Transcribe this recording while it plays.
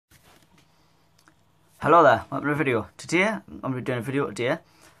Hello there, welcome to a video. Today, I'm going to be doing a video today.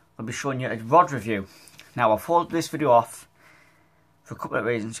 I'll be showing you a rod review. Now, I've held this video off for a couple of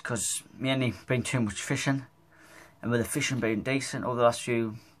reasons, because mainly been too much fishing, and with the fishing being decent over the last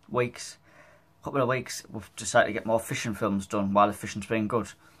few weeks, couple of weeks, we've decided to get more fishing films done while the fishing's been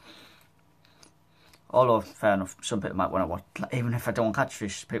good. Although, fair enough, some people might want to watch, even if I don't catch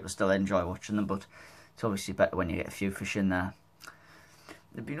fish, people still enjoy watching them, but it's obviously better when you get a few fish in there.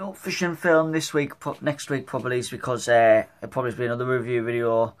 There'll be no fishing film this week, next week probably, is because there'll probably be another review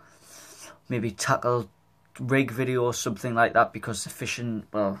video, maybe tackle rig video or something like that, because the fishing,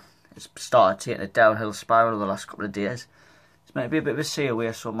 well, it's started taking a downhill spiral the last couple of days. It's meant to be a bit of a sea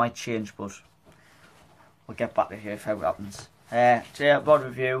away, so it might change, but we'll get back to here if ever happens. Today, rod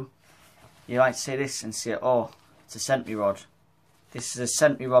review. You might see this and say, oh, it's a Zeteque rod. This is a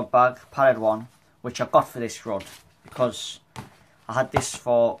Zeteque rod bag, padded one, which I got for this rod, because I had this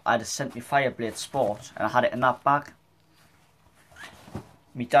I had a Zeteque Fireblade Sport, and I had it in that bag.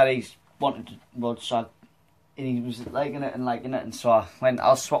 My daddy's wanted the rod, so he was liking it, and so I went,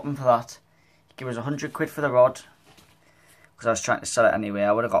 I'll swap him for that. He gave us 100 quid for the rod, because I was trying to sell it anyway.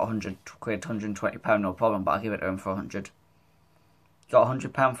 I would have got 100 quid, £120, no problem, but I'll give it to him for 100. Got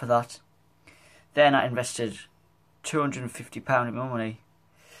 £100 for that. Then I invested £250 of my money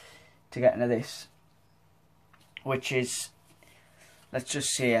to get into this, which is, let's just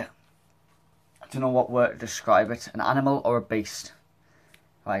say, I don't know what word to describe it, an animal or a beast.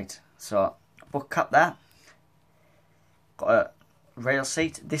 Right, so, book cap there. Got a rail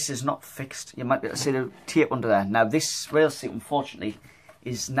seat. This is not fixed. You might be able to see the tape under there. Now, this rail seat, unfortunately,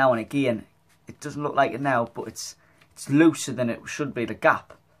 is now and again, it doesn't look like it now, but it's looser than it should be, the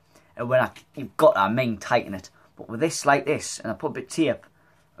gap. And when you've got that, I mean tighten it. But with this, like this, and I put a bit of tape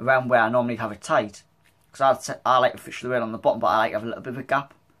around where I normally have it tight, because I like to fish the rail on the bottom, but I like to have a little bit of a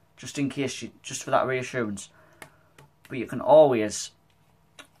gap, just in case, just for that reassurance. But you can always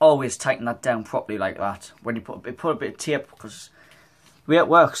tighten that down properly like that when you put a bit of tape, because the way it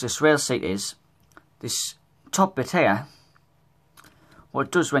works, this rail seat is, this top bit here, what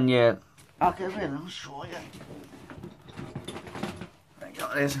it does when you, okay, I'll show you. There you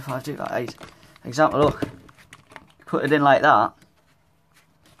go, if I do that, right. Example, look, put it in like that.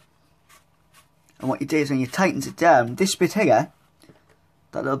 And what you do is when you tightens it down, this bit here,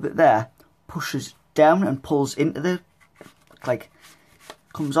 that little bit there, pushes down and pulls into the, like,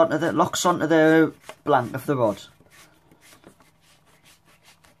 comes onto the, locks onto the blank of the rod.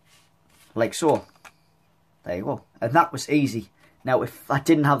 Like so. There you go. And that was easy. Now, if I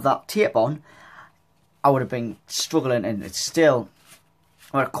didn't have that tape on, I would have been struggling, and it's still,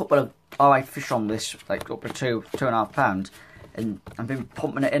 well, a couple of alright fish on this, like up to 2.5 pounds. And I've been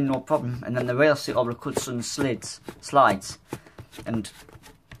pumping it in, no problem. And then the rail seat over the sudden slides, and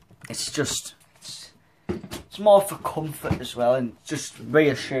it's just, it's more for comfort as well, and just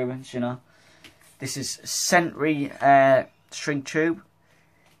reassurance, you know. This is Zeteque string tube.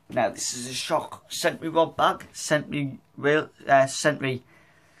 Now this is a shock Zeteque rod bag, Zeteque rod bag,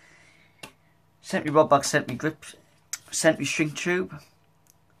 Zeteque grip, Zeteque string tube.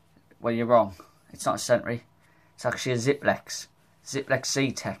 Well, you're wrong. It's not a Zeteque. It's actually a Zziplex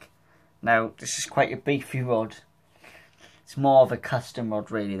Zeteque. Now, this is quite a beefy rod. It's more of a custom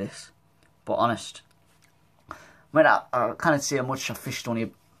rod, really, this. But honest. I mean, I can't say how much. I fished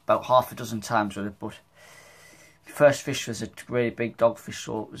only about half a dozen times with it, but the first fish was a really big dogfish,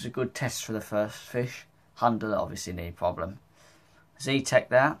 so it was a good test for the first fish. Handle it, obviously, no problem. Zeteque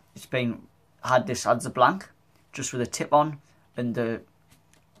there. It's been, had a blank, just with a tip on, and the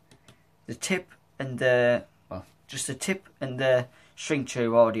tip and the, well, just the tip and the string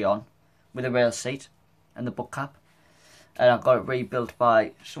tube already on, with a rail seat and the book cap. And I got it rebuilt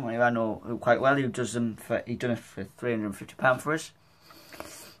by someone who I know quite well, who does them for, he done it for £350 for us,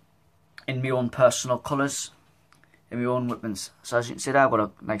 in my own personal colours, in my own weapons. So as you can see there, I've got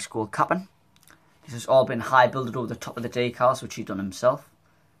a nice gold capping. This has all been high builded over the top of the decals, which he done himself.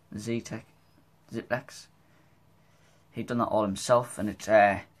 The Zeteque, Zziplex. He done that all himself, and it's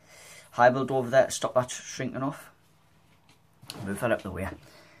high build over there to stop that shrinking off. Move that up the way.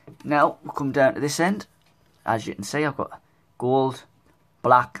 Now we'll come down to this end. As you can see, I've got gold,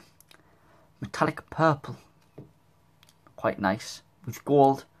 black, metallic purple. Quite nice. With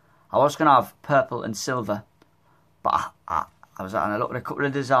gold. I was going to have purple and silver, but I was having a look at a couple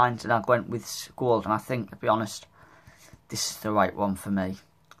of designs, and I went with gold, and I think, to be honest, this is the right one for me.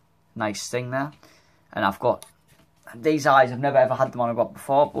 Nice thing there. And I've got these eyes. I've never ever had them on a rod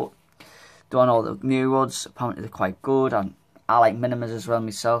before, but doing all the new rods, apparently they're quite good, and I like minimas as well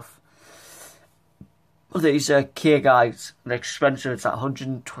myself. These Kia guides, they're expensive. It's like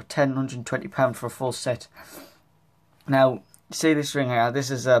 £120 for a full set. Now, see this ring here? This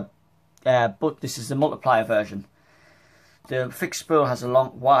is but this is the multiplier version. The fixed spool has a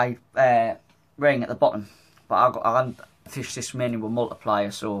long, wide ring at the bottom, but I fished this mainly with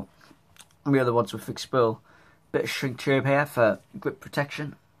multiplier, so the other ones with fixed spool. Bit of shrink tube here for grip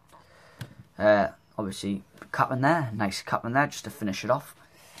protection. Obviously, cap in there, nice cap in there, just to finish it off.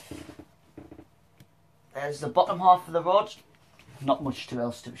 There's the bottom half of the rod. Not much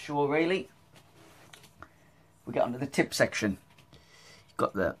else to show really. We get onto the tip section. You've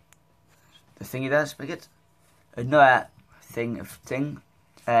got the thingy there, spigot. Another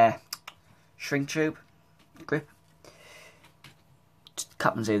shrink tube, grip.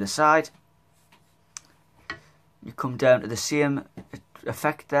 Cap on either side. You come down to the same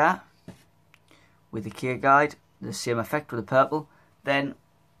effect there with the Kia guide. The same effect with the purple. Then,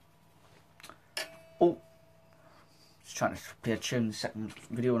 just trying to play a tune, the second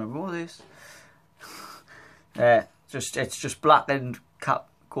video in a row. This, it's just black and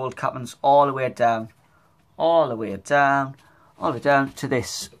gold cappings all the way down, all the way down to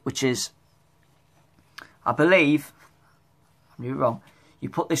this, which is, I believe, I'm wrong. You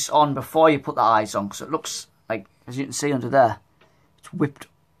put this on before you put the eyes on, because it looks like, as you can see under there, it's whipped.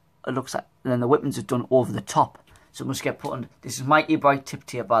 It looks like, and then the whippings are done over the top. So it must get put on. This is mighty bright tip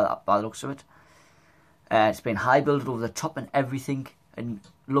tape by the looks of it. It's been high builded over the top and everything, and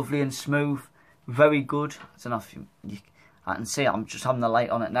lovely and smooth, very good. I don't know if I can see it. I'm just having the light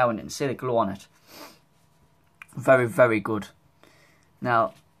on it now, and you can see the glow on it. Very, very good.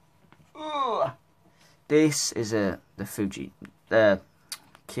 Now, this is the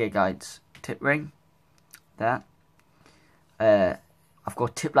Kia Guides tip ring. There. I've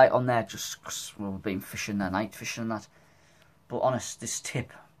got tip light on there just because we've been fishing that night, fishing that. But honest, this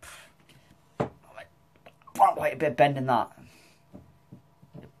tip, quite a bit of bend in that.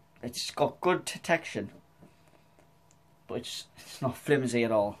 It's got good detection, but it's not flimsy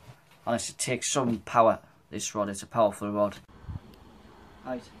at all. Honest, it takes some power. This rod, it's a powerful rod.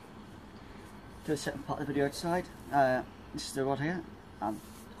 Right, do a second part of the video outside. This is the rod here, and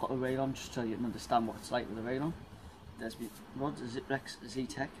got the rail on just so you can understand what it's like with the rail on. There's my rod, the Zziplex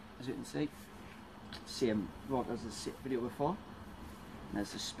Zeteque, as you can see. Same rod as the video before. And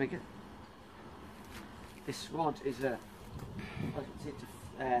there's the spigot. This rod is a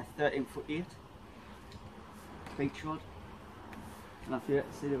 13'8" beach rod. And if you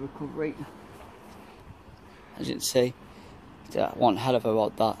see the recovery, as you can see, one hell of a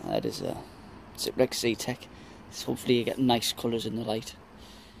rod that is a Zziplex Zeteque. So hopefully you get nice colours in the light.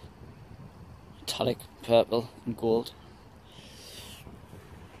 Metallic, purple and gold.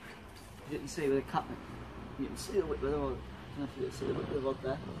 As you can see with the cap, you can see the width of the rod. I don't know if you can see the width of the rod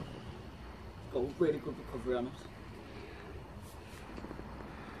there. It's got a really good recovery on it.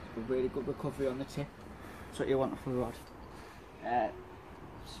 It's got a really good recovery on the tip. That's what you want for a rod.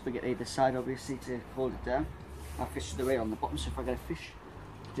 Spigot either side obviously to hold it down. I fish the way on the bottom, so if I get a fish,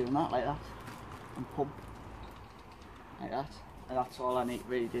 doing that like that, and pump like that, and that's all I need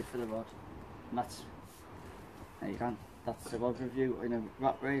really do for the rod. And there you go. That's the rod review in a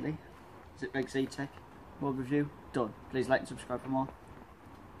wrap really. Zziplex Zeteque rod review done. Please like and subscribe for more.